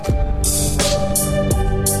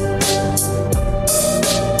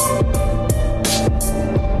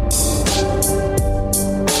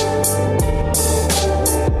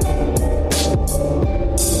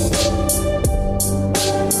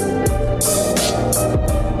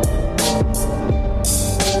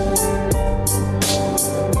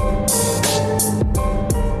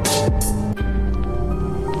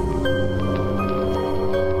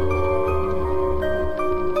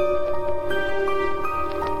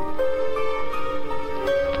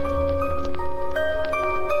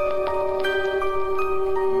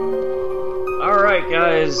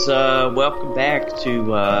guys. Welcome back to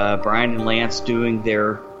Brian and Lance doing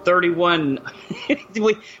their 31.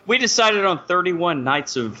 we decided on 31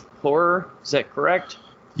 Nights of Horror. Is that correct?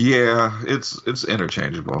 Yeah, it's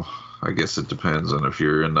interchangeable. I guess it depends on if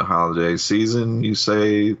you're in the holiday season. You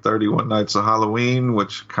say 31 Nights of Halloween,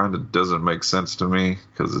 which kind of doesn't make sense to me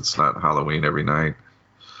because it's not Halloween every night.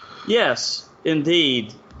 Yes,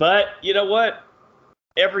 indeed. But you know what?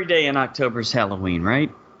 Every day in October is Halloween,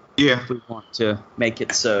 right? Yeah. If we want to make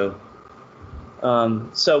it so.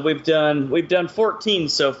 So we've done 14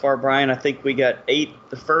 so far, Brian. I think we got 8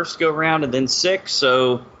 the first go round and then 6.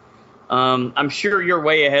 So I'm sure you're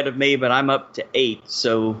way ahead of me, but I'm up to 8.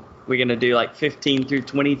 So we're gonna do like 15 through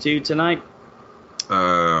 22 tonight.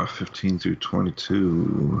 15 through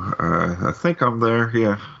 22. I think I'm there.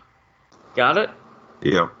 Yeah. Got it.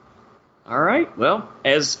 Yeah. All right. Well,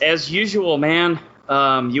 as usual, man.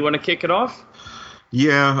 You want to kick it off?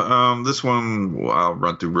 Yeah, this one I'll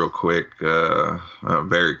run through real quick,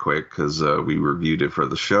 very quick, because we reviewed it for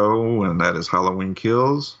the show, and that is Halloween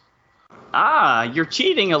Kills. Ah, you're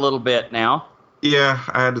cheating a little bit now. Yeah,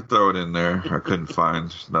 I had to throw it in there. I couldn't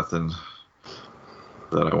find nothing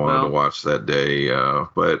that I wanted to watch that day,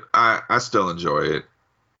 but I still enjoy it.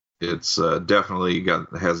 It's definitely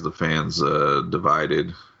has the fans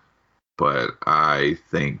divided. But I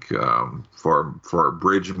think for a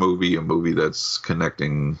bridge movie, a movie that's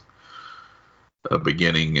connecting a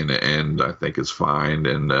beginning and an end, I think is fine.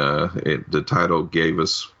 And the title gave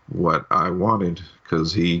us what I wanted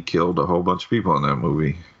because he killed a whole bunch of people in that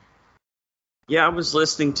movie. Yeah, I was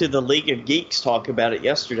listening to the League of Geeks talk about it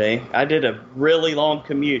yesterday. I did a really long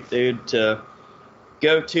commute, dude, to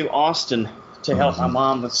go to Austin to help my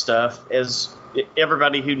mom with stuff. As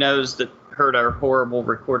everybody who knows that heard our horrible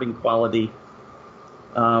recording quality.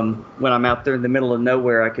 When I'm out there in the middle of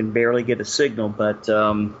nowhere, I can barely get a signal. But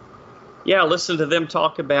yeah, listen to them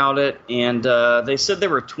talk about it, and they said there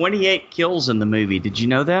were 28 kills in the movie. Did you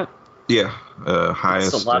know that? Yeah,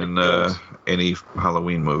 highest in any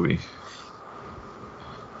Halloween movie.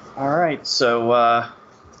 All right, so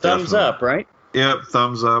thumbs up, right? Yep,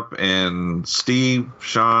 thumbs up. And Steve,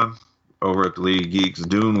 Sean, over at the League of Geeks,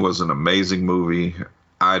 Dune was an amazing movie.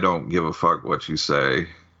 I don't give a fuck what you say.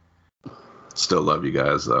 Still love you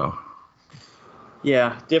guys, though.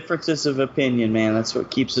 Yeah, differences of opinion, man. That's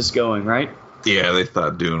what keeps us going, right? Yeah, they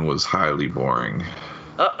thought Dune was highly boring.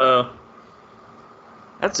 Uh-oh.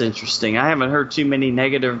 That's interesting. I haven't heard too many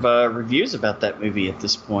negative reviews about that movie at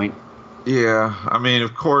this point. Yeah, I mean,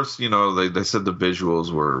 of course, you know, they said the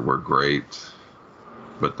visuals were great.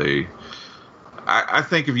 But I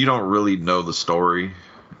think if you don't really know the story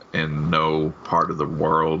and know part of the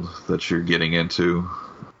world that you're getting into,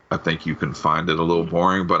 I think you can find it a little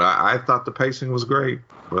boring. But I thought the pacing was great.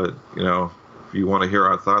 But, you know, if you want to hear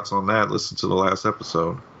our thoughts on that, listen to the last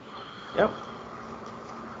episode. Yep.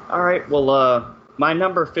 All right, well, my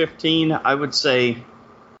number 15, I would say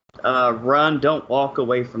run, don't walk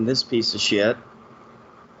away from this piece of shit.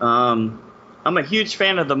 I'm a huge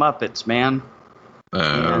fan of the Muppets, man.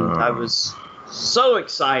 And I was so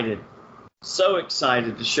excited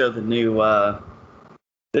to show the new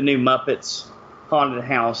Muppets Haunted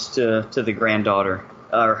House to the granddaughter,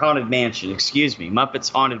 or Haunted Mansion, excuse me,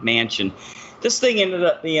 Muppets Haunted Mansion. This thing ended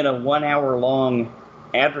up being a 1 hour long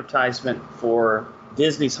advertisement for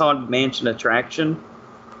Disney's Haunted Mansion attraction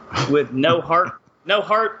with no heart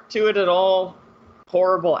to it at all.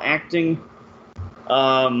 Horrible acting.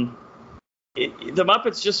 The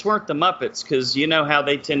Muppets just weren't the Muppets, because you know how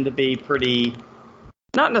they tend to be pretty,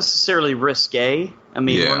 not necessarily risque. I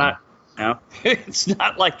mean, we're not, you know, it's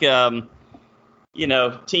not like, you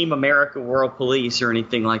know, Team America World Police or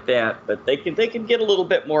anything like that, but they can get a little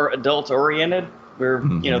bit more adult oriented where,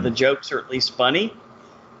 you know, the jokes are at least funny.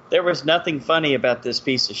 There was nothing funny about this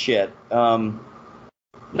piece of shit. Not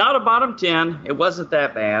a bottom 10. It wasn't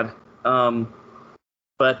that bad.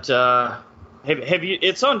 But have you?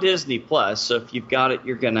 It's on Disney Plus, so if you've got it,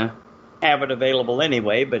 you're gonna have it available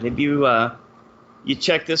anyway. But have you you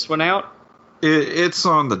checked this one out? It's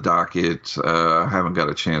on the docket. I haven't got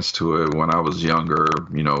a chance to it. When I was younger,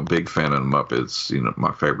 you know, big fan of the Muppets. You know,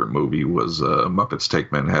 my favorite movie was Muppets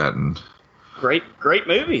Take Manhattan. Great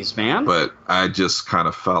movies, man. But I just kind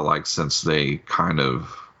of felt like since they kind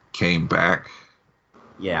of came back,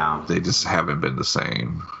 yeah, they just haven't been the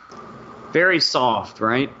same. Very soft,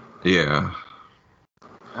 right? Yeah.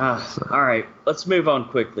 All right, let's move on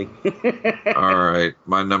quickly. All right,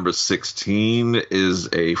 my number 16 is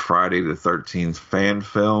a Friday the 13th fan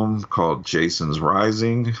film called Jason's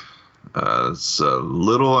Rising. It's a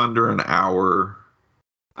little under an hour.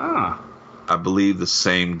 I believe the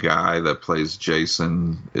same guy that plays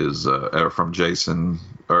Jason is from Jason,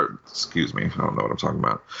 or excuse me, I don't know what I'm talking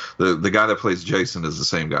about. The guy that plays Jason is the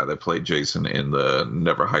same guy that played Jason in the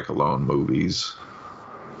Never Hike Alone movies.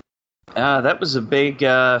 That was a big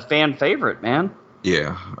fan favorite, man.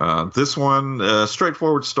 Yeah, this one,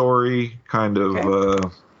 straightforward story, kind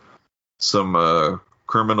of some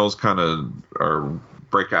criminals kind of are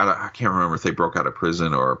break out of, I can't remember if they broke out of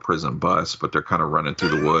prison or a prison bus, but they're kind of running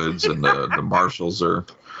through the woods, and the marshals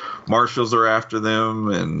are after them,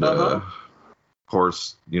 and of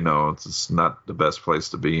course, it's not the best place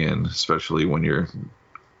to be in, especially when you're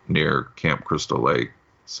near Camp Crystal Lake.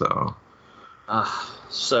 So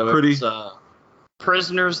it's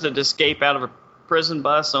prisoners that escape out of a prison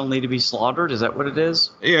bus only to be slaughtered. Is that what it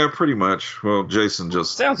is? Yeah, pretty much. Well, Jason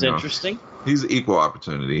just sounds interesting. He's equal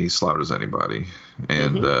opportunity. He slaughters anybody.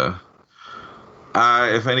 And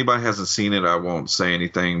if anybody hasn't seen it, I won't say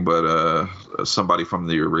anything, but somebody from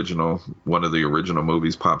one of the original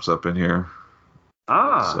movies pops up in here.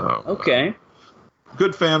 Okay.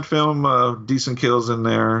 Good fan film, decent kills in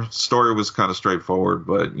there. Story was kind of straightforward,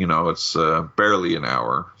 but it's barely an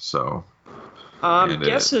hour. So I'm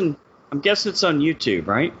guessing it's on YouTube,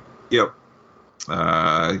 right? Yep.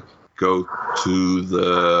 Go to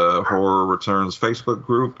the Horror Returns Facebook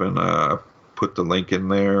group and put the link in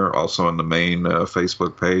there. Also on the main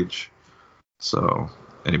Facebook page. So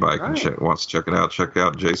anybody wants to check it out, check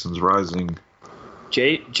out Jason's Rising.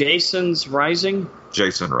 Jason's Rising?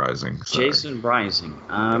 Jason Rising. Sorry. Jason Rising.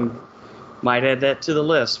 Might add that to the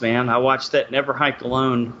list, man. I watched that Never Hike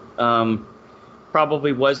Alone.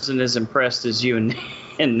 Probably wasn't as impressed as you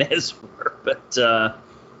and Nez were, but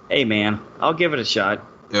hey, man, I'll give it a shot.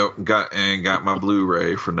 Yep, got my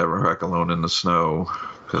Blu-ray for Never Hike Alone in the Snow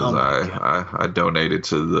because I donated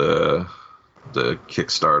to the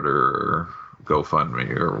Kickstarter or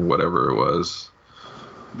GoFundMe or whatever it was.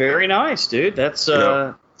 Very nice, dude. That's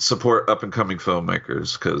support up and coming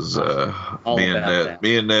filmmakers because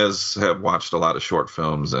me and Nez have watched a lot of short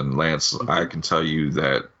films, and Lance, I can tell you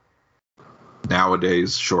that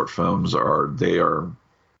nowadays short films are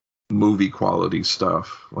movie quality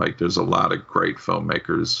stuff. Like, there's a lot of great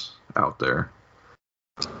filmmakers out there.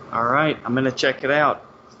 All right, I'm gonna check it out.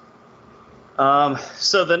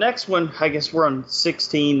 So the next one, I guess we're on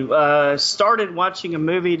 16. Started watching a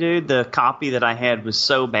movie, dude. The copy that I had was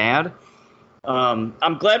so bad.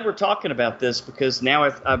 I'm glad we're talking about this because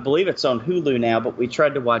now I believe it's on Hulu now, but we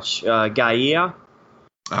tried to watch Gaia.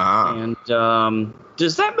 And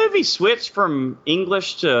does that movie switch from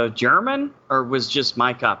English to German, or was just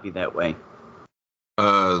my copy that way?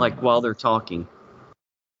 Like while they're talking.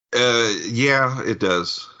 Yeah, it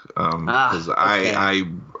does. Because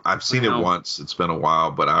I've seen it once. It's been a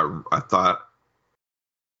while, but I thought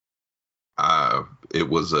it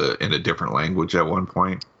was in a different language at one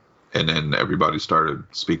point, and then everybody started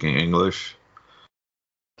speaking English.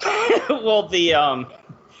 Well,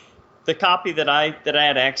 the copy that I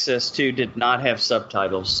had access to did not have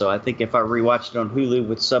subtitles, so I think if I rewatched it on Hulu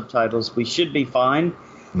with subtitles, we should be fine.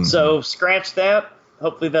 Mm-hmm. So scratch that.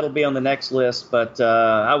 Hopefully that'll be on the next list. But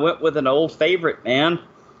I went with an old favorite, man.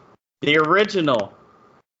 The original.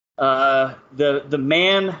 The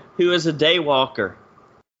man who is a daywalker.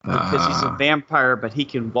 Because he's a vampire, but he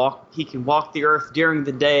can walk the earth during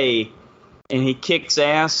the day, and he kicks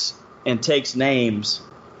ass and takes names.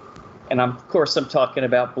 And of course I'm talking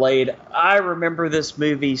about Blade. I remember this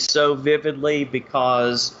movie so vividly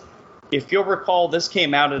because if you'll recall, this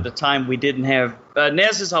came out at a time we didn't have...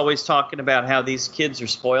 Nez is always talking about how these kids are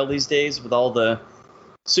spoiled these days with all the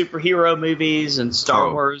superhero movies and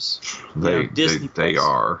Star Wars. Disney. They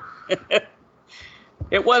are.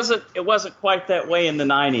 It wasn't quite that way in the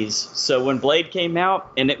 90s. So when Blade came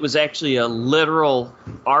out, and it was actually a literal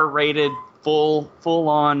R-rated,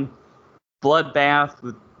 full-on bloodbath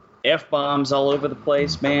with F-bombs all over the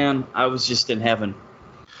place, man, I was just in heaven.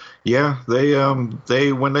 Yeah,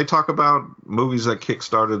 they when they talk about movies that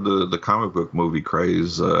kickstarted the comic book movie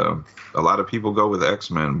craze, a lot of people go with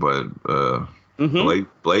X-Men, but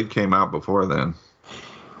Blade came out before then.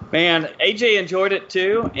 Man, AJ enjoyed it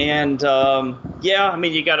too, and I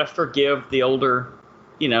mean, you got to forgive the older,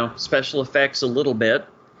 special effects a little bit.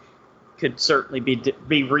 Could certainly be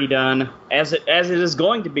redone as it is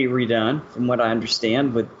going to be redone, from what I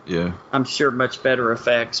understand. With I'm sure much better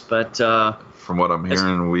effects, but from what I'm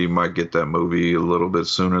hearing, we might get that movie a little bit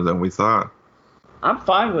sooner than we thought. I'm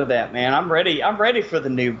fine with that, man. I'm ready. I'm ready for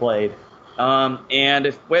the new Blade. And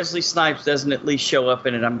if Wesley Snipes doesn't at least show up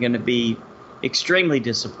in it, I'm going to be extremely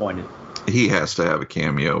disappointed. He has to have a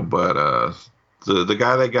cameo, but the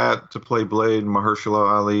guy they got to play Blade,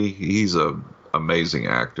 Mahershala Ali, he's a amazing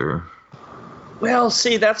actor. Well,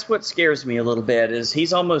 see, that's what scares me a little bit. Is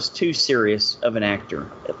he's almost too serious of an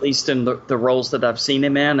actor, at least in the roles that I've seen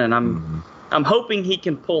him in, and I'm hoping he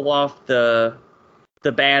can pull off the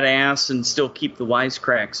badass and still keep the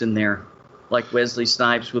wisecracks in there, like Wesley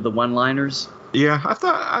Snipes with the one-liners. Yeah,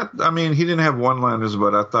 I mean, he didn't have one-liners,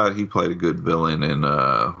 but I thought he played a good villain in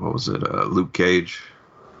what was it, Luke Cage.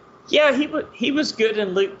 Yeah, he was good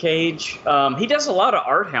in Luke Cage. He does a lot of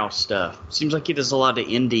art house stuff. Seems like he does a lot of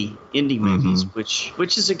indie movies,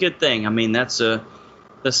 which is a good thing. I mean, that's the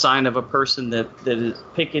sign of a person that is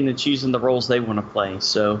picking and choosing the roles they want to play.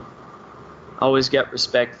 So, always got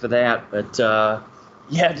respect for that. But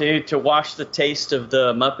yeah, dude, to wash the taste of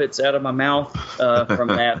the Muppets out of my mouth from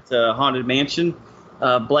that Haunted Mansion,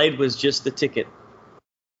 Blade was just the ticket.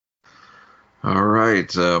 All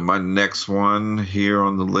right, my next one here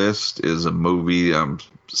on the list is a movie. I'm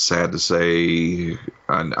sad to say,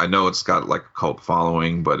 I know it's got like a cult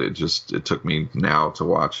following, but it took me now to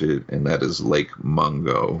watch it, and that is Lake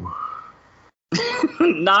Mungo.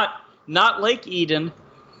 Not Lake Eden.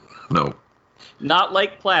 Nope. Not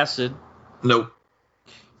Lake Placid. Nope.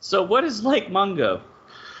 So what is Lake Mungo?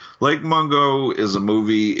 Lake Mungo is a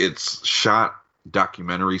movie. It's shot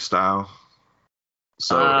documentary style.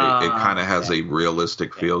 So it kind of has a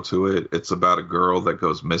realistic feel to it. It's about a girl that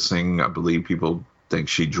goes missing. I believe people think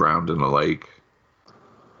she drowned in a lake.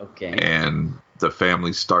 Okay. And the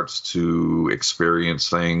family starts to experience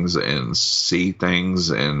things and see things,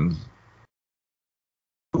 and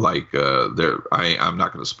like I'm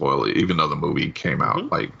not going to spoil it, even though the movie came out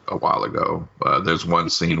like a while ago. There's one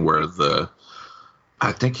scene where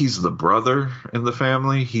I think he's the brother in the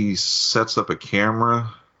family. He sets up a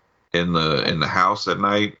camera in the house at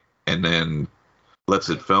night, and then lets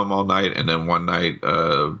it film all night, and then one night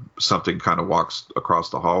something kind of walks across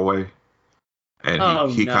the hallway, and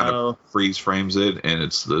he kind of freeze frames it, and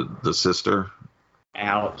it's the sister.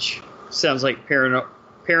 Ouch. Sounds like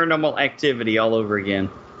paranormal activity all over again.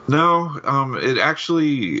 No,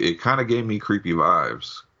 it kind of gave me creepy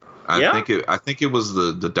vibes. I think it was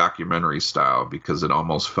the documentary style, because it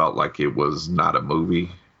almost felt like it was not a movie.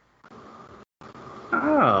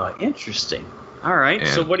 Oh, interesting. All right. And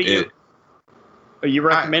so are you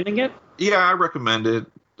recommending it? Yeah, I recommend it.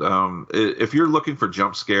 If you're looking for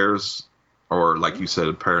jump scares or, like you said,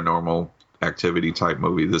 a paranormal activity type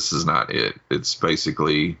movie, this is not it. It's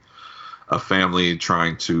basically a family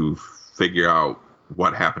trying to figure out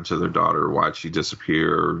what happened to their daughter, why'd she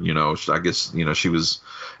disappear. I guess, she was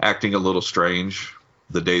acting a little strange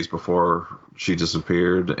the days before she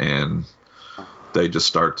disappeared, and they just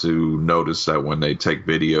start to notice that when they take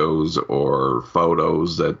videos or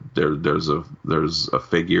photos that there's a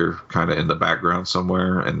figure kind of in the background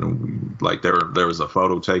somewhere, and like there was a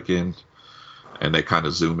photo taken, and they kind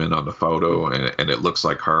of zoom in on the photo, and it looks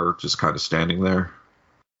like her just kind of standing there.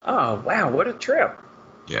 Oh wow, what a trip.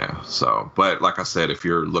 Yeah, so but like I said, if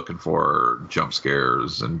you're looking for jump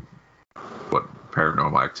scares and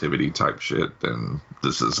paranormal activity type shit, then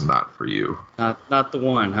this is not for you. Not the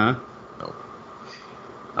one, huh? Nope.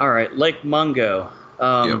 All right, Lake Mungo.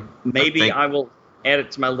 Maybe I will add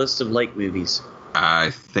it to my list of lake movies.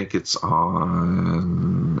 I think it's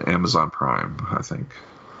on Amazon Prime, I think.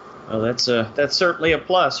 Oh, that's certainly a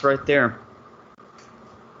plus right there.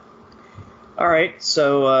 All right,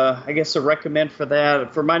 so I guess a recommend for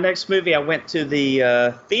that. For my next movie, I went to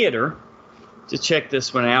the theater to check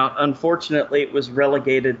this one out. Unfortunately, it was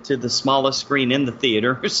relegated to the smallest screen in the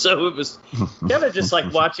theater, so it was kind of just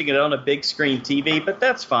like watching it on a big screen TV, but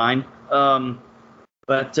that's fine.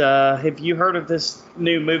 But have you heard of this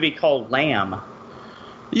new movie called Lamb?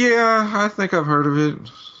 Yeah, I think I've heard of it.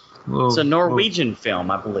 It's a Norwegian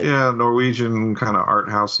film, I believe. Yeah, Norwegian kind of art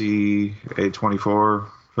housey A24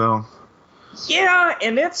 film. Yeah,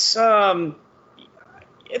 and it's kind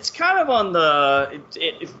of on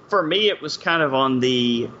for me, it was kind of on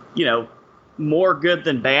the, more good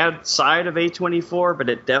than bad side of A24, but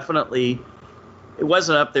it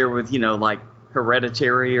wasn't up there with, like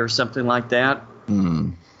Hereditary or something like that.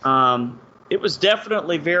 It was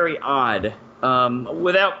definitely very odd.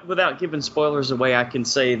 Without giving spoilers away, I can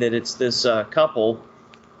say that it's this couple,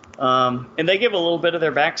 and they give a little bit of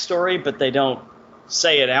their backstory, but they don't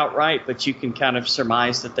say it outright, but you can kind of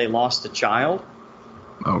surmise that they lost a child.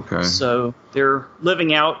 Okay. So they're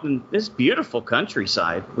living out in this beautiful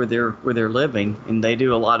countryside where they're living, and they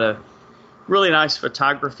do a lot of really nice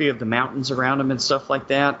photography of the mountains around them and stuff like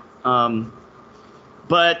that.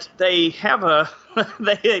 But they have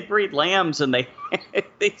they breed lambs, and they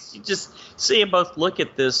you just see them both look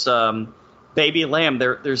at this baby lamb.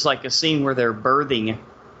 There's like a scene where they're birthing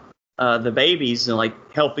the babies and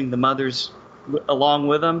like helping the mothers along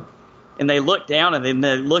with them. and they look down and then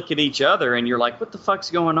they look at each other, and you're like, what the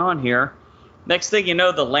fuck's going on here? Next thing you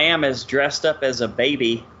know, the lamb is dressed up as a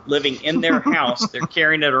baby living in their house. They're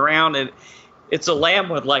carrying it around, and it's a lamb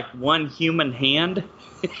with like one human hand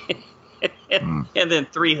and then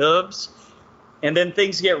 3 hooves. And then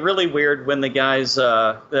things get really weird when the guys,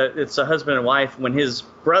 it's a husband and wife, when his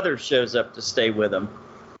brother shows up to stay with him.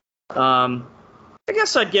 I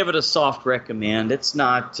guess I'd give it a soft recommend. It's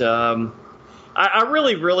not, I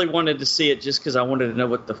really, really wanted to see it just because I wanted to know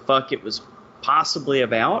what the fuck it was possibly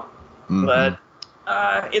about. Mm-hmm. But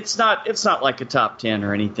it's not like a top 10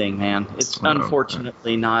 or anything, man. It's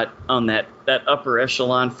unfortunately not on that upper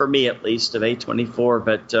echelon, for me at least, of A24.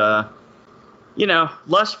 But,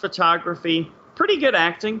 lush photography, pretty good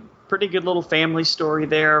acting, pretty good little family story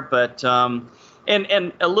there. But,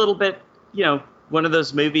 and a little bit, one of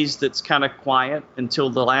those movies that's kind of quiet until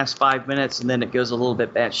the last 5 minutes, and then it goes a little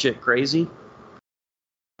bit batshit crazy.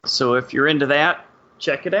 So if you're into that,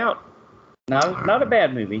 check it out. Not a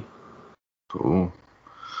bad movie. Cool.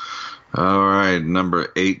 All right,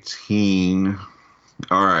 number 18.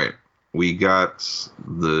 All right, we got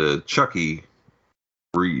the Chucky.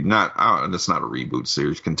 It's not a reboot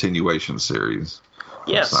series, continuation series.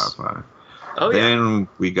 Yes. Sci-fi. Oh yeah. Then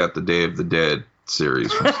we got the Day of the Dead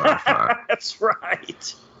series from Sci-Fi. That's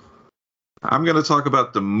right. I'm going to talk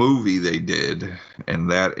about the movie they did,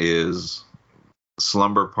 and that is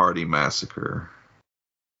Slumber Party Massacre.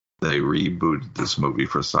 They rebooted this movie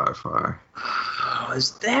for Sci-Fi. Oh,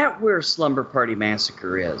 is that where Slumber Party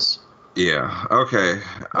Massacre is? Yeah. Okay.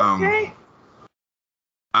 Okay.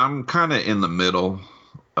 I'm kind of in the middle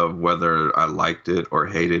of whether I liked it or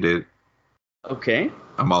hated it. Okay.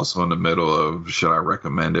 I'm also in the middle of should I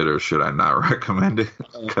recommend it or should I not recommend it?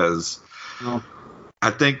 Because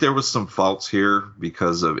I think there was some faults here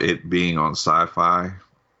because of it being on Sci-Fi.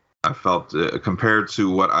 I felt compared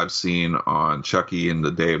to what I've seen on Chucky and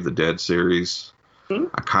the Day of the Dead series,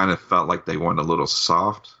 I kind of felt like they went a little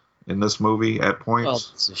soft in this movie at points. Well,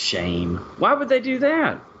 it's a shame. Why would they do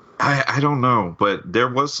that? I don't know, but there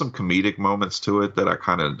was some comedic moments to it that I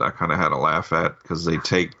kind of had a laugh at because they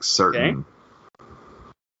take certain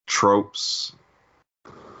tropes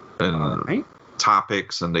and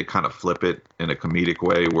topics and they kind of flip it in a comedic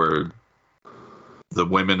way where the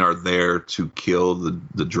women are there to kill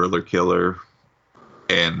the driller killer,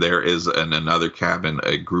 and there is in another cabin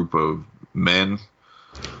a group of men,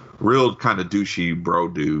 real kind of douchey bro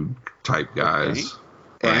dude type guys.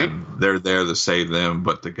 And they're there to save them,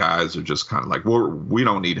 but the guys are just kind of like, we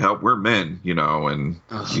don't need help. We're men, and,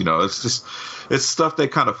 it's stuff they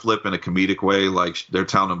kind of flip in a comedic way. Like they're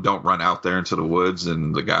telling them don't run out there into the woods.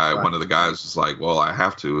 And one of the guys is like, well, I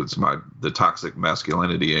have to. It's the toxic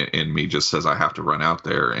masculinity in me just says I have to run out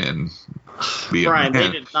there and be a man.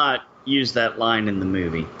 They did not use that line in the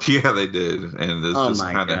movie. Yeah, they did. And it's just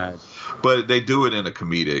kind of, but they do it in a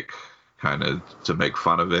comedic kind of to make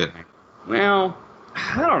fun of it. Well,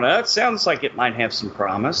 I don't know. It sounds like it might have some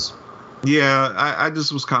promise. Yeah, I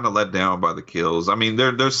just was kind of let down by the kills. I mean,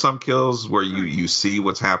 there's some kills where you see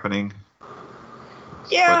what's happening.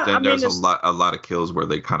 Yeah, but then there's a lot of kills where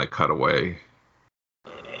they kind of cut away.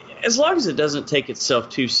 As long as it doesn't take itself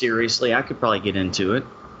too seriously, I could probably get into it.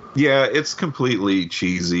 Yeah, it's completely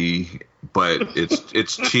cheesy, but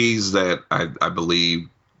it's cheese that I believe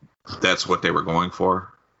that's what they were going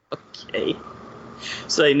for. Okay.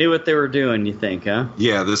 So they knew what they were doing, you think, huh?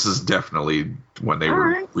 Yeah, this is definitely when they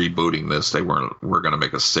were rebooting this. They we're going to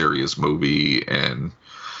make a serious movie, and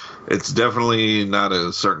it's definitely not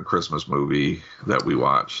a certain Christmas movie that we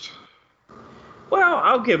watched. Well,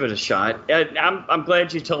 I'll give it a shot. I'm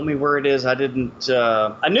glad you told me where it is. I didn't.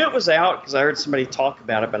 I knew it was out because I heard somebody talk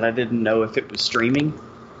about it, but I didn't know if it was streaming.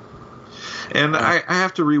 And I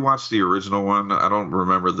have to rewatch the original one. I don't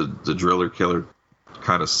remember the driller killer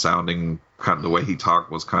kind of sounding. Kind of the way he talked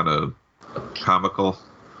was kind of comical.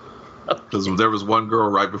 Because there was one girl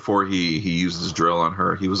right before he used his drill on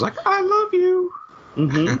her. He was like, "I love you."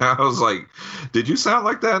 Mm-hmm. I was like, "Did you sound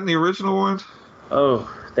like that in the original one?"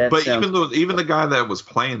 Oh, that. But even the guy that was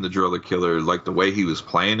playing the driller killer, like the way he was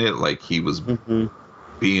playing it, like he was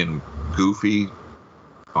being goofy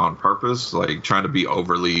on purpose, like trying to be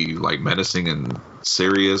overly like menacing and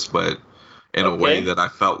serious, but in a way that I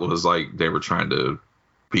felt was like they were trying to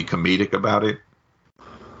be comedic about it.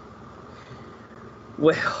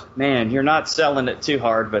 Well, man, you're not selling it too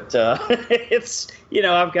hard, but it's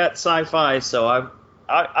I've got Sci-Fi, so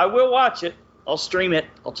I will watch it. I'll stream it.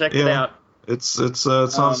 I'll check it out. It's on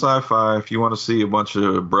Sci-Fi. If you want to see a bunch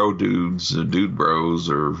of bro dudes, dude bros,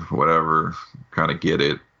 or whatever, kind of get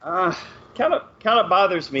it. Kind of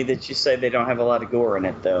bothers me that you say they don't have a lot of gore in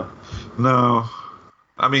it, though. No.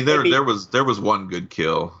 I mean, there was one good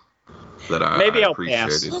kill that I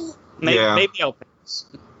appreciated. Maybe I'll pass.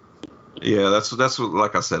 Yeah, that's what,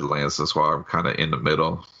 like I said, Lance. That's why I'm kind of in the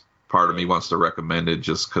middle. Part of me wants to recommend it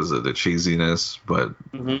just because of the cheesiness, but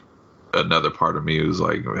another part of me was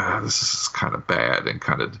like, this is kind of bad, and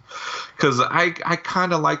kind of because I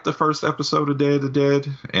kind of like the first episode of Day of the Dead,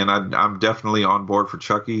 and I'm definitely on board for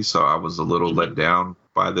Chucky, so I was a little let down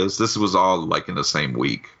by this. This was all like in the same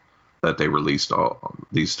week that they released all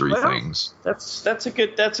these three things. That's a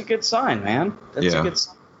good sign, man. That's a good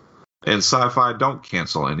sign. And Sci-Fi, don't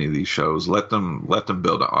cancel any of these shows. Let them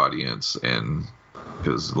build an audience. And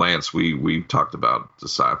because Lance, we talked about the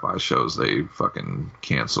Sci-Fi shows they fucking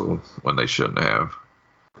canceled when they shouldn't have.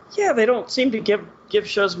 Yeah, they don't seem to give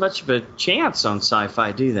shows much of a chance on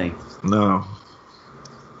Sci-Fi, do they? No.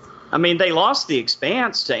 I mean, they lost The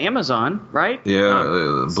Expanse to Amazon, right?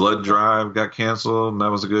 Yeah, Blood Drive got canceled, and that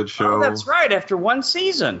was a good show. Oh, that's right, after one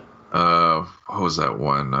season. What was that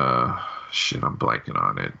one? Shit, I'm blanking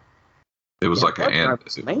on it. It was like an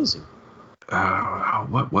amazing.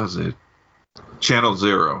 What was it? Channel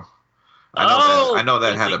Zero. I know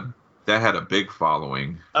that had a big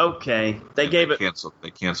following. Okay, they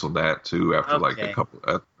canceled that too after like a couple.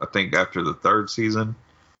 I think after the third season.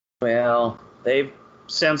 Well,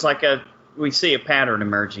 sounds like we see a pattern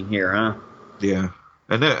emerging here, huh? Yeah,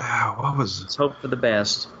 and then what was? Let's hope for the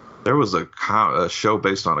best. There was a show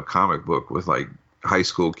based on a comic book with like high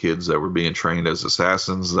school kids that were being trained as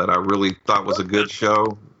assassins that I really thought was a good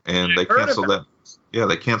show, and they canceled that. Yeah,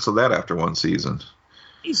 they canceled that after one season.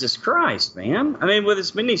 Jesus Christ, man. I mean, with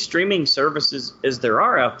as many streaming services as there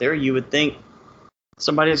are out there, you would think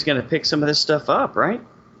somebody's going to pick some of this stuff up, right?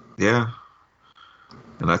 Yeah.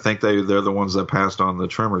 And I think they're the ones that passed on the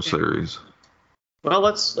Tremor series. Well,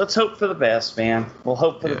 let's hope for the best, man. We'll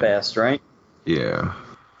hope for the best, right? Yeah.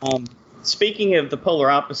 Speaking of the polar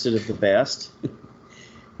opposite of the best,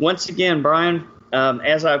 once again, Brian,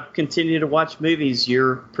 as I continue to watch movies,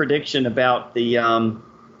 your prediction about the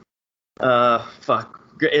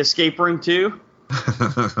Escape Room 2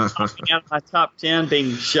 popping out of my top 10,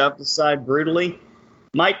 being shoved aside brutally,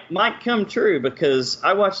 might come true, because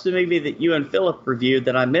I watched the movie that you and Philip reviewed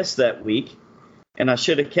that I missed that week, and I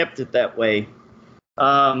should have kept it that way.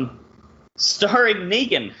 Starring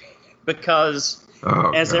Negan, because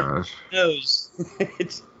as everyone knows,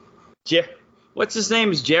 it's what's his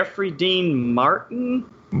name? Is Jeffrey Dean Morgan?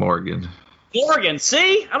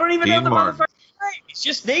 See? I don't even know the motherfucker's name. He's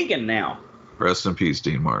just Negan now. Rest in peace,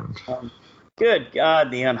 Dean Martin. Good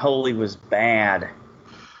God, The Unholy was bad.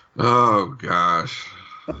 Oh, gosh.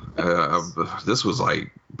 This was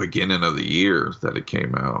like beginning of the year that it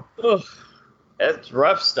came out. Ugh, that's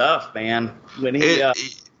rough stuff, man. When it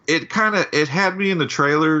had me in the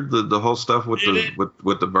trailer, the whole stuff with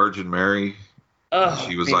the Virgin Mary.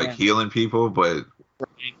 She was like healing people, but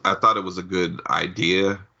I thought it was a good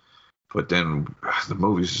idea. But then the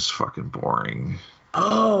movie's just fucking boring.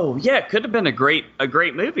 Oh yeah, it could have been a great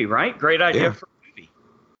movie, right? Great idea for a movie.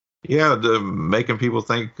 Yeah, making people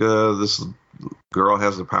think this girl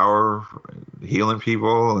has the power, healing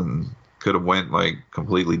people, and could have went like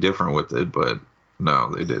completely different with it, but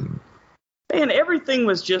no, they didn't. Man, everything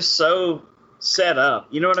was just so set up.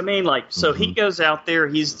 You know what I mean? Like, so he goes out there,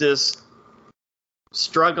 he's this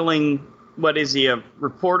struggling, what is he, a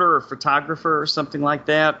reporter or photographer or something like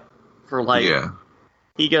that?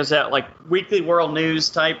 He goes out like Weekly World News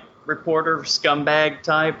type reporter, scumbag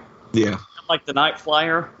type. Yeah. Like the Night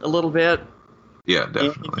Flyer a little bit. Yeah,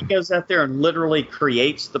 definitely. And he goes out there and literally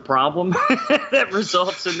creates the problem that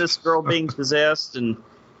results in this girl being possessed. And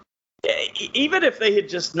even if they had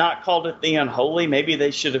just not called it The Unholy, maybe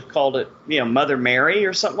they should have called it, Mother Mary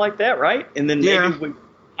or something like that, right? And then maybe we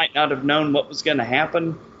might not have known what was going to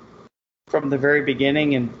happen from the very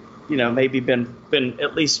beginning, and maybe been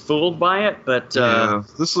at least fooled by it. But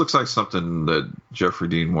this looks like something that Jeffrey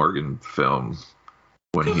Dean Morgan filmed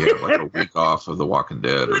when he had like a week off of The Walking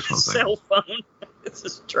Dead or something. Cell phone. This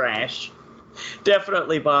is trash.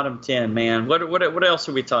 Definitely bottom 10, man. What else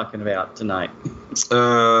are we talking about tonight?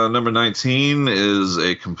 Number 19 is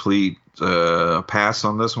a complete pass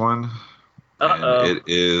on this one. And it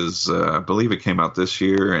is, I believe it came out this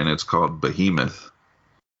year, and it's called Behemoth.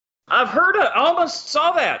 I've heard it. I almost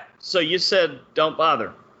saw that. So you said don't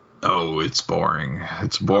bother. Oh, it's boring.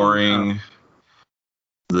 It's boring.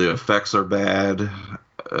 The effects are bad.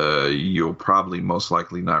 You'll probably most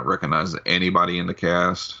likely not recognize anybody in the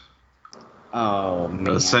cast. Oh,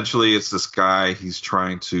 man. Essentially, it's this guy. He's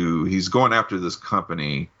going after this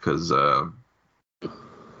company because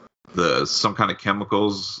some kind of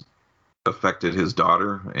chemicals affected his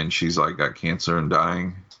daughter, and she's like got cancer and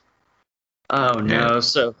dying. Oh no!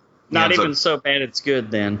 So not even so bad. It's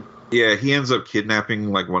good then. Yeah, he ends up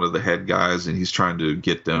kidnapping like one of the head guys, and he's trying to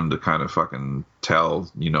get them to kind of fucking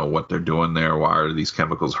tell, what they're doing there. Why are these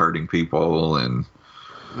chemicals hurting people? And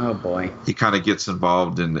oh boy, he kind of gets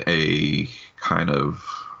involved in a kind of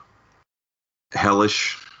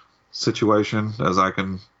hellish situation, as I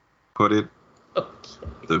can put it. Okay.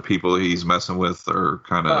 The people he's messing with are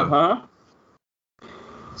kind of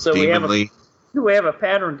So demonly. we have a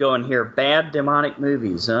pattern going here. Bad demonic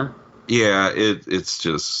movies, huh? Yeah, it's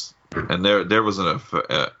just, and there was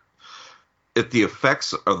the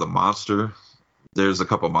effects of the monster. There's a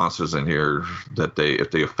couple monsters in here that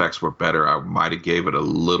if the effects were better, I might have gave it a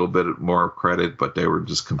little bit more credit, but they were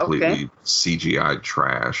just completely CGI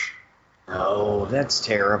trash. Oh, that's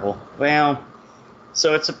terrible. Well,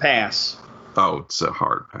 so it's a pass. Oh, it's a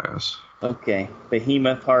hard pass. Okay,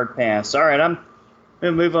 Behemoth hard pass. All right, I'm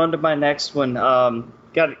gonna move on to my next one.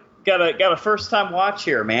 Got a first time watch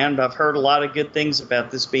here, man. I've heard a lot of good things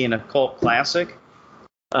about this being a cult classic.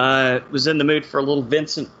 Was in the mood for a little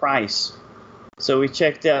Vincent Price, so we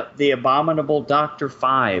checked out The Abominable Dr.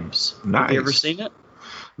 Phibes. Nice. Have you ever seen it?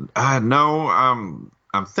 No.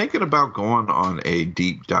 I'm thinking about going on a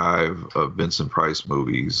deep dive of Vincent Price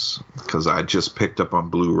movies because I just picked up on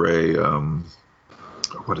Blu-ray.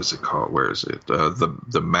 What is it called? Where is it?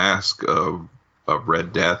 The Mask of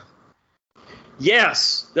Red Death.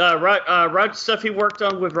 Yes, stuff he worked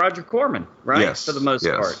on with Roger Corman, right? Yes, for the most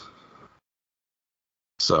part.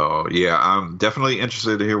 So yeah, I'm definitely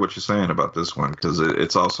interested to hear what you're saying about this one because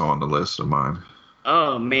it's also on the list of mine.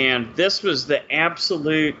 Oh man, this was the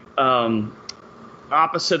absolute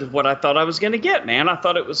opposite of what I thought I was going to get, man. I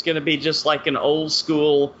thought it was going to be just like an old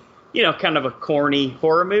school, kind of a corny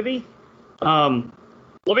horror movie.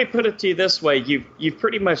 Let me put it to you this way: you've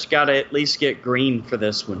pretty much got to at least get green for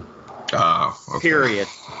this one. Oh, okay. Period.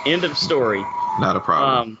 End of story. Not a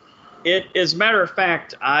problem. As a matter of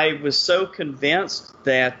fact, I was so convinced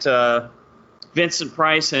that Vincent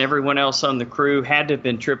Price and everyone else on the crew had to have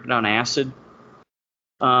been tripping on acid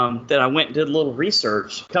that I went and did a little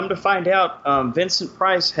research. Come to find out, Vincent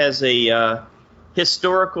Price has a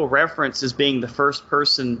historical reference as being the first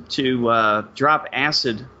person to drop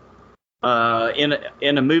acid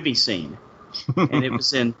in a movie scene, and it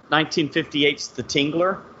was in 1958's The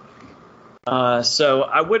Tingler. So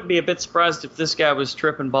I wouldn't be a bit surprised if this guy was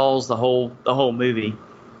tripping balls the whole movie.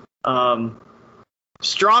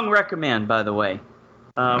 Strong recommend, by the way.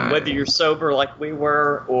 Nice. Whether you're sober like we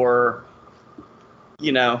were, or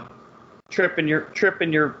tripping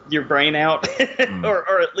your brain out,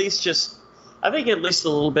 or at least I think at least a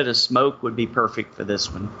little bit of smoke would be perfect for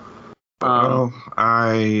this one. Well,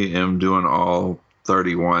 I am doing all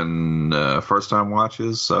 31 first-time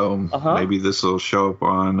watches, so maybe this will show up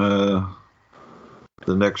on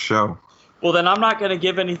the next show. Well, then I'm not going to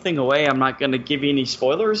give anything away. I'm not going to give you any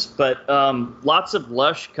spoilers, but lots of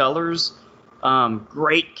lush colors,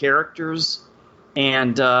 great characters,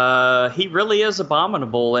 and he really is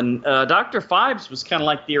abominable. And Dr. Phibes was kind of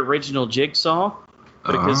like the original Jigsaw,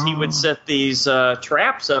 because he would set these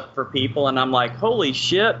traps up for people, and I'm like, holy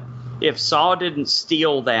shit, if Saw didn't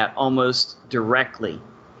steal that almost directly.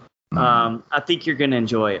 I think you're going to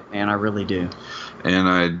enjoy it, man. I really do. And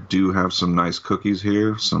I do have some nice cookies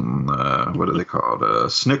here. Some, what are they called?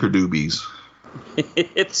 Snickerdoodies.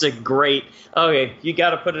 It's a great. Okay, you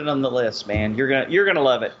got to put it on the list, man. You're gonna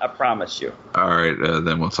love it. I promise you. All right,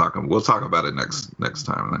 then we'll talk about it next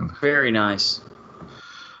time then. Very nice.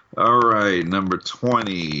 All right, number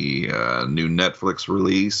 20, new Netflix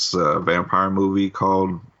release, vampire movie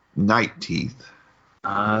called Night Teeth.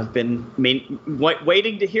 I've been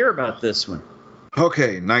waiting to hear about this one.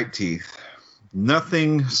 Okay, Night Teeth.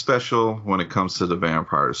 Nothing special when it comes to the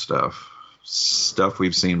vampire stuff. Stuff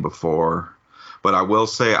we've seen before. But I will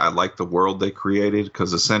say I like the world they created,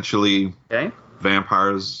 because essentially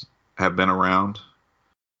vampires have been around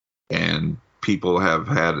and people have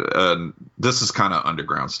had this is kind of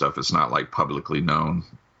underground stuff. It's not like publicly known.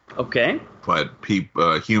 Okay. But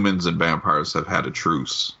humans and vampires have had a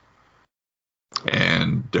truce.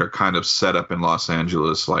 And they're kind of set up in Los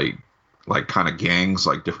Angeles like kind of gangs,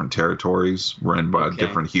 like different territories run by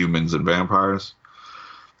different humans and vampires.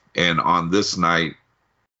 And on this night,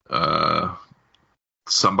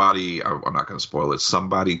 somebody, I'm not going to spoil it,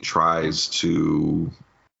 somebody tries to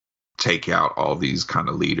take out all these kind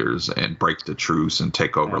of leaders and break the truce and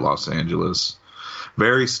take over Los Angeles.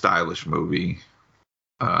 Very stylish movie.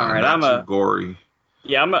 All right, not too gory.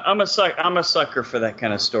 Yeah, I'm a sucker for that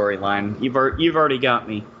kind of storyline. You've already got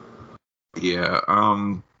me. Yeah,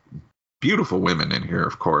 beautiful women in here,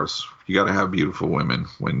 of course. You got to have beautiful women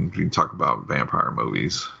when you talk about vampire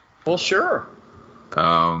movies. Well, sure.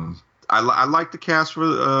 I like the cast for.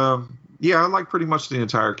 I like pretty much the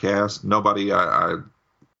entire cast. Nobody I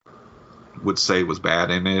would say was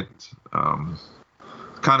bad in it.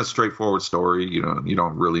 Kind of straightforward story. You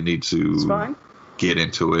don't really need to get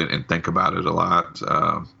into it and think about it a lot.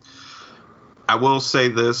 I will say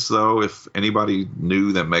this though: if anybody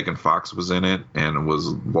knew that Megan Fox was in it and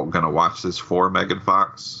was going to watch this for Megan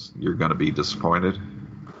Fox, you're going to be disappointed.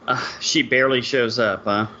 She barely shows up,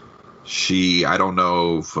 huh? I don't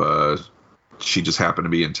know if she just happened to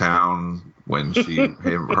be in town when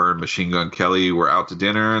her and Machine Gun Kelly were out to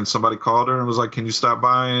dinner, and somebody called her and was like, "Can you stop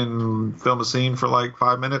by and film a scene for like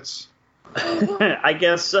 5 minutes?" I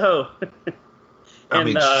guess so. I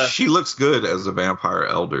mean, she looks good as a vampire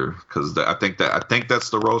elder because I think that's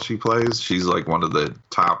the role she plays. She's like one of the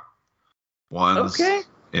top ones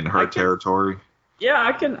in her territory. Yeah,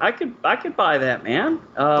 I could buy that, man.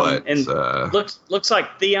 Looks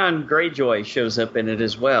like Theon Greyjoy shows up in it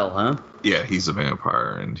as well, huh? Yeah, he's a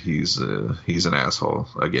vampire and he's an asshole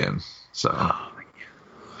again. So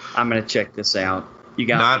I'm gonna check this out. You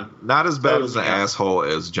got not as bad as an asshole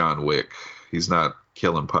as John Wick. He's not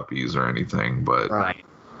killing puppies or anything, but right.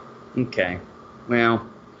 Okay. Well,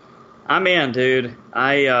 I'm in, dude.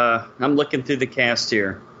 I'm looking through the cast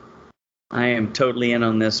here. I am totally in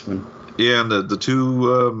on this one. Yeah, and the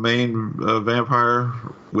two main vampire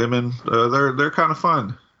women, they're kind of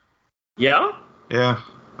fun. Yeah. Yeah,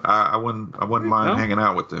 I wouldn't mind hanging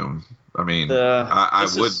out with them. I mean, I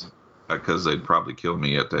would because they'd probably kill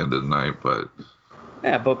me at the end of the night, but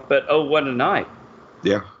yeah, but what a night.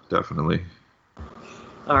 Yeah, definitely.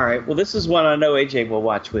 All right. Well, this is one I know AJ will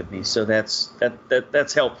watch with me, so that's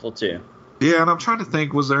helpful too. Yeah, and I'm trying to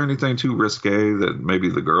think, was there anything too risque that maybe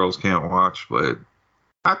the girls can't watch? But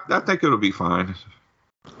I think it'll be fine.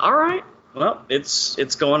 All right. Well,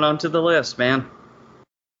 it's going on to the list, man.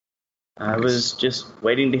 I was just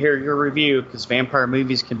waiting to hear your review because vampire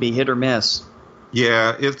movies can be hit or miss.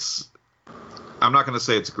 Yeah, I'm not going to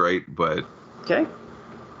say it's great, but okay,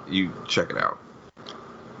 you check it out.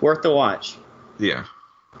 Worth the watch. Yeah.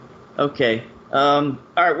 Okay. All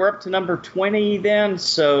right, we're up to number 20 then.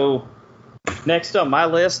 So next on my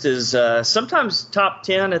list is sometimes top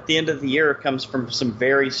 10 at the end of the year comes from some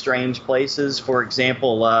very strange places. For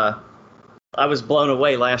example, I was blown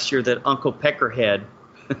away last year that Uncle Peckerhead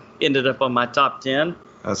ended up on my top 10.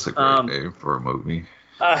 That's a great name for a movie.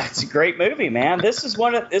 It's a great movie, man. This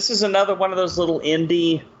is another one of those little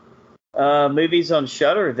indie movies on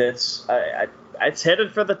Shudder that's it's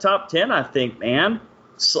headed for the top 10, I think, man.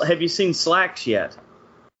 Have you seen Slacks yet?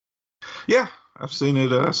 Yeah, I've seen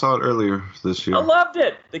it. I saw it earlier this year. I loved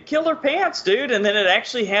it. The killer pants, dude. And then it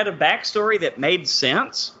actually had a backstory that made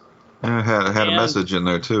sense. Yeah, it had a message in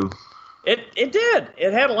there, too. It did.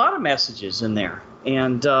 It had a lot of messages in there.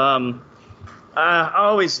 And I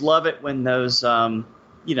always love it when those,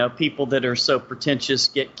 people that are so pretentious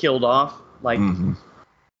get killed off. Like,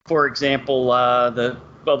 for example, the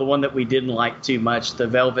one that we didn't like too much, the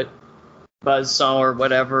Velvet Buzzsaw or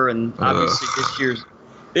whatever. And obviously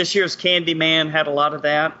this year's Candyman had a lot of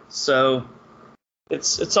that. So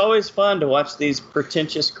it's always fun to watch these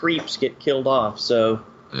pretentious creeps get killed off. So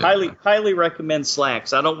highly recommend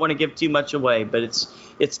Slacks. I don't want to give too much away, but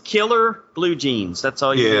it's killer blue jeans. That's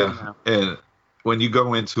all you need to know. And when you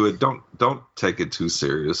go into it, don't take it too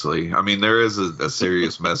seriously. I mean, there is a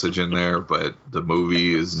serious message in there, but the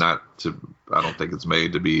movie is not to. I don't think it's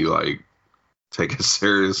made to be like taken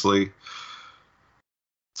seriously.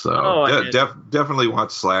 So definitely watch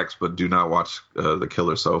Slacks, but do not watch The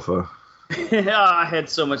Killer Sofa. I had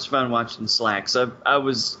so much fun watching Slacks. I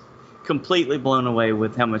was completely blown away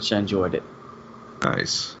with how much I enjoyed it.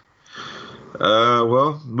 Nice.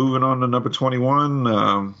 Well, moving on to number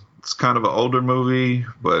 21. It's kind of an older movie,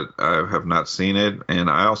 but I have not seen it, and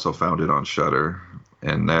I also found it on Shudder,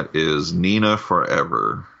 and that is Nina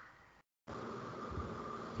Forever.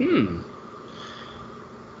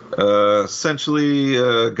 Essentially,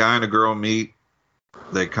 a guy and a girl meet.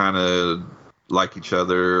 They kind of like each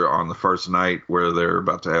other on the first night where they're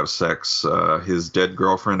about to have sex. His dead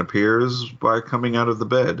girlfriend appears by coming out of the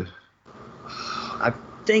bed. I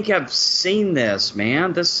think I've seen this,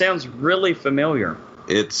 man. This sounds really familiar.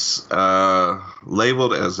 It's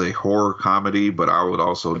labeled as a horror comedy, but I would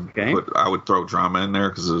also I would throw drama in there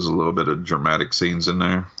because there's a little bit of dramatic scenes in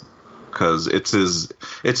there. Because it's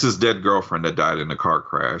his dead girlfriend that died in a car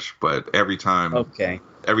crash, but every time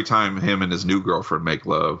him and his new girlfriend make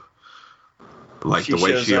love, like the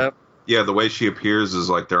way she appears is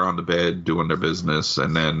like they're on the bed doing their business,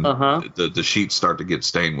 and then the sheets start to get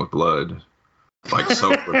stained with blood, like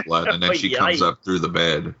soaked with blood, and then she comes up through the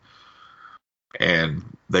bed, and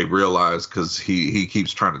they realize, because he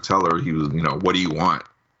keeps trying to tell her, he was, what do you want?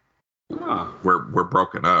 Huh. We're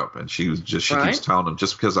broken up, and she keeps telling him,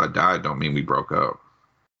 just because I died don't mean we broke up.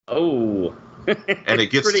 Oh. And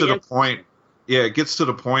it gets to the point. Yeah, it gets to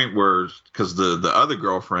the point where, because the other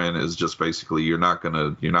girlfriend is just basically, you're not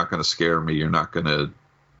gonna scare me, you're not gonna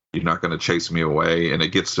chase me away, and it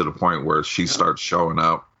gets to the point where she starts showing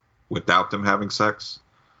up without them having sex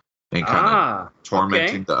and kind of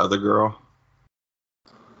tormenting the other girl.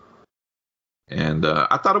 And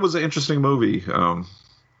I thought it was an interesting movie.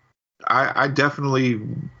 I definitely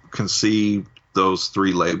can see those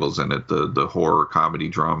three labels in it: the horror, comedy,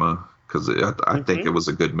 drama. Because I think it was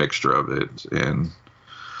a good mixture of it, and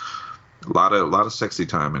a lot of sexy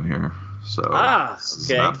time in here. So it's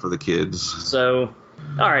not for the kids. So,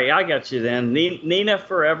 all right, I got you then. Nina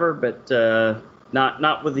forever, but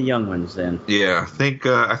not with the young ones then. Yeah,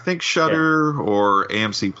 I think Shudder or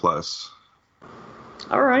AMC Plus.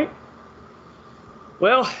 All right.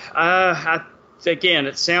 Well, again,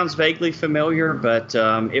 it sounds vaguely familiar, but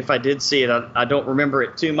if I did see it, I don't remember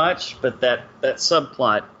it too much. But that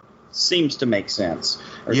subplot seems to make sense.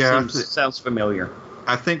 Sounds familiar.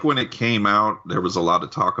 I think when it came out, there was a lot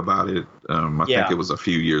of talk about it. I think it was a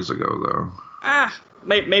few years ago, though.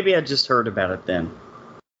 Maybe I just heard about it then.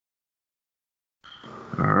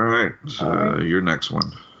 All right. Your next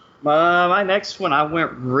one. My next one, I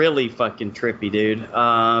went really fucking trippy, dude.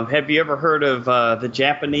 Have you ever heard of the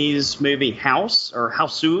Japanese movie House, or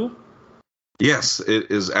Hausu? Yes,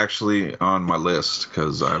 it is actually on my list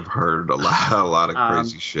because I've heard a lot of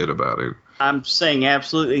crazy shit about it. I'm saying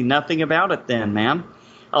absolutely nothing about it then, man.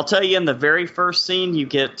 I'll tell you, in the very first scene, you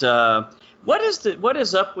get what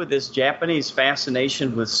is up with this Japanese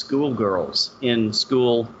fascination with schoolgirls in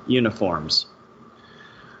school uniforms?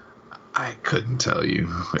 I couldn't tell you.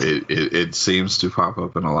 It seems to pop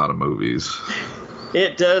up in a lot of movies.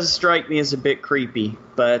 It does strike me as a bit creepy,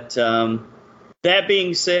 but that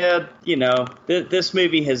being said, this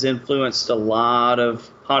movie has influenced a lot of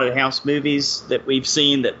haunted house movies that we've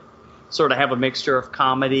seen that sort of have a mixture of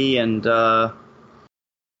comedy and, I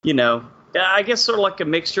guess sort of like a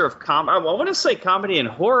mixture of I want to say comedy and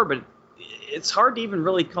horror, but it's hard to even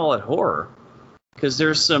really call it horror because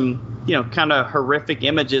there's some, kind of horrific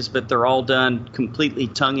images, but they're all done completely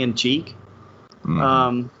tongue-in-cheek.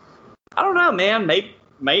 I don't know, man. It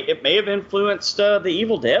may have influenced The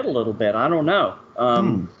Evil Dead a little bit. I don't know.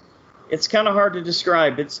 It's kind of hard to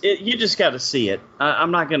describe. You just got to see it.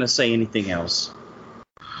 I'm not going to say anything else.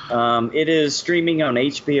 It is streaming on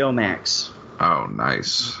HBO Max. Oh,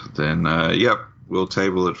 nice. Then, we'll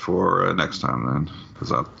table it for next time then,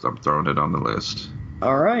 because I'm throwing it on the list.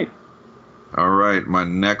 All right. My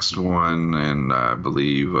next one, and I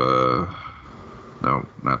believe, no,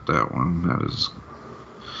 not that one. That is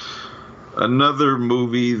another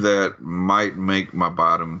movie that might make my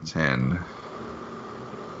bottom 10.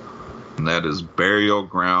 And that is Burial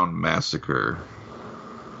Ground Massacre.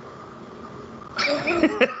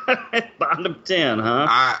 Bottom 10, huh?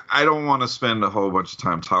 I don't want to spend a whole bunch of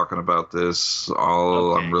time talking about this.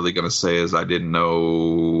 All I'm really going to say is I didn't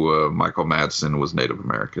know Michael Madsen was Native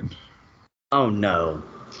American. Oh, no.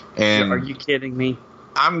 And are you kidding me?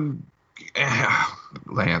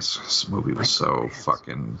 Lance, this movie was so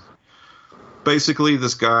fucking... Basically,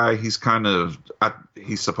 this guy, he's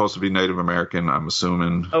supposed to be Native American, I'm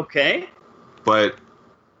assuming. Okay. But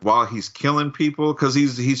while he's killing people, because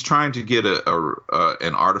he's trying to get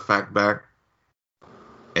an artifact back,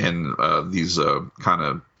 and these kind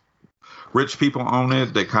of rich people own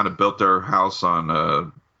it. They kind of built their house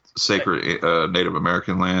on sacred Native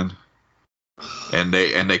American land, and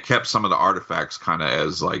they kept some of the artifacts kind of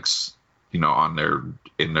as like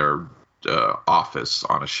in their office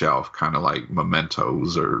on a shelf, kind of like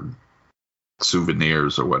mementos or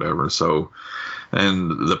souvenirs or whatever. So,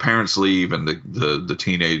 and the parents leave, and the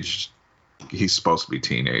teenage, he's supposed to be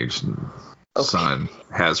teenage, son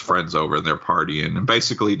has friends over and they're partying, and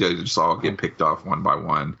basically they just all get picked off one by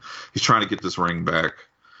one. He's trying to get this ring back.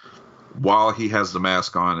 While he has the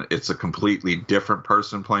mask on, it's a completely different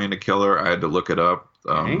person playing the killer. I had to look it up.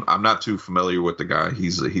 I'm not too familiar with the guy.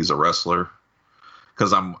 He's a wrestler.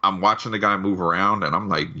 Because I'm watching the guy move around, and I'm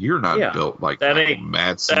like, you're not built like that. Michael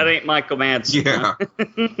Madsen. That ain't Michael Madsen. Yeah,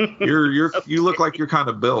 you look like you're kind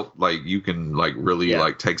of built like you can like really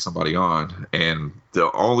like take somebody on. And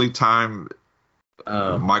the only time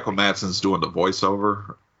Michael Madsen's doing the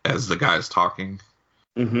voiceover as the guy's talking,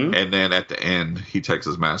 and then at the end he takes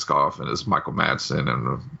his mask off and it's Michael Madsen,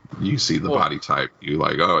 and you see the body type. You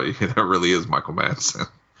like, oh, that really is Michael Madsen.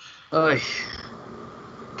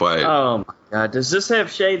 But oh my God, does this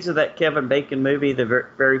have shades of that Kevin Bacon movie, the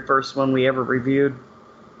very first one we ever reviewed?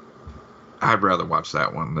 I'd rather watch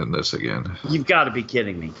that one than this again. You've got to be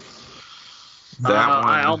kidding me. That one.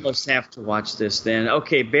 I almost have to watch this then.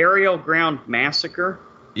 Okay, Burial Ground Massacre.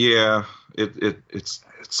 Yeah, it's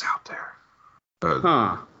out there.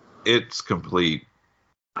 It's complete.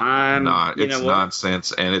 It's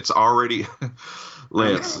nonsense, and it's already.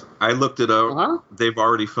 Lance, I looked it up. They've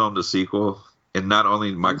already filmed a sequel, and not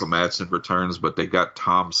only Michael Madsen returns, but they got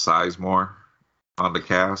Tom Sizemore on the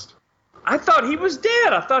cast. I thought he was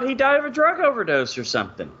dead. I thought he died of a drug overdose or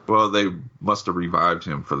something. Well, they must have revived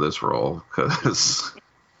him for this role, because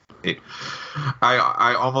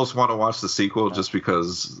I almost want to watch the sequel just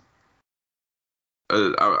because.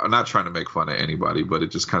 I'm not trying to make fun of anybody, but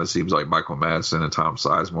it just kind of seems like Michael Madsen and Tom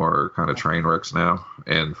Sizemore are kind of train wrecks now,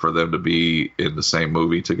 and for them to be in the same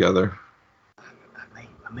movie together.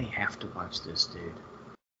 I may have to watch this, dude.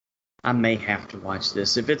 I may have to watch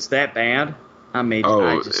this. If it's that bad, I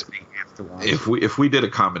just may have to watch it. If we did a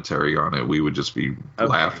commentary on it, we would just be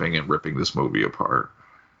laughing and ripping this movie apart.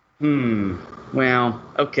 Well,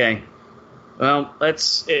 okay. Well,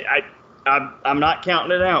 I'm not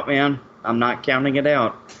counting it out, man. I'm not counting it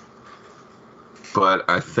out. But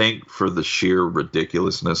I think for the sheer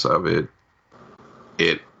ridiculousness of it,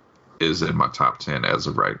 it is in my top 10 as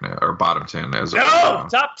of right now, or bottom 10 as of right now. Oh,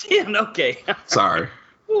 top 10. Okay. Sorry.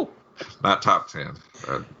 Not top 10.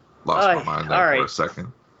 I lost my mind there for a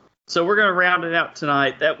second. So we're going to round it out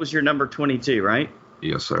tonight. That was your number 22, right?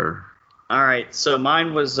 Yes, sir. All right. So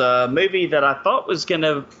mine was a movie that I thought was going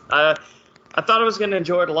to... I thought I was going to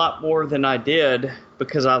enjoy it a lot more than I did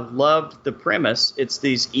because I loved the premise. It's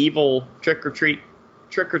these evil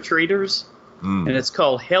trick-or-treaters, and it's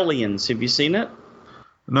called Hellions. Have you seen it?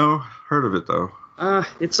 No, heard of it, though.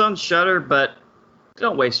 It's on Shudder, but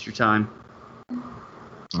don't waste your time.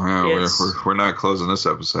 We're not closing this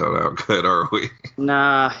episode out good, are we?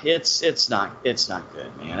 Nah, it's not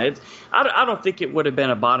good, man. I don't think it would have been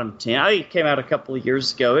a bottom 10. I think it came out a couple of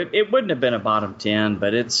years ago. It wouldn't have been a bottom 10,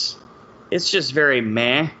 but it's just very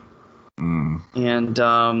meh. And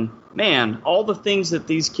man, all the things that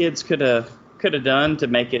these kids could have done to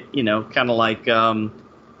make it, kind of like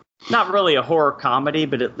not really a horror comedy,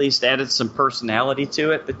 but at least added some personality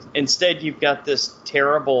to it. But instead, you've got this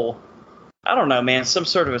terrible, I don't know, man, some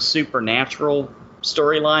sort of a supernatural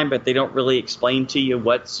storyline, but they don't really explain to you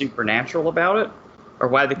what's supernatural about it or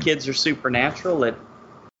why the kids are supernatural. It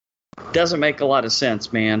doesn't make a lot of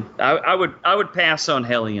sense, man. I would pass on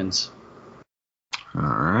Hellions. All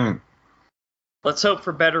right. Let's hope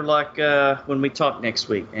for better luck when we talk next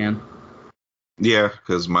week, man. Yeah,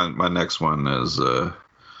 because my next one is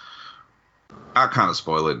I'll kind of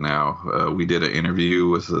spoil it now. We did an interview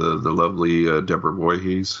with the lovely Deborah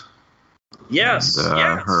Voorhees. Yes, and,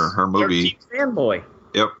 yes. Her movie. Fanboy.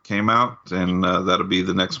 Yep, came out, and that'll be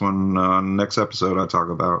the next one on next episode I talk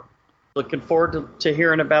about. Looking forward to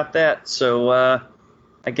hearing about that. So I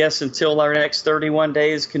guess until our next 31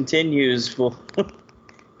 days continues, we'll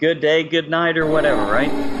good day, good night, or whatever,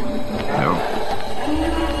 right? Yep.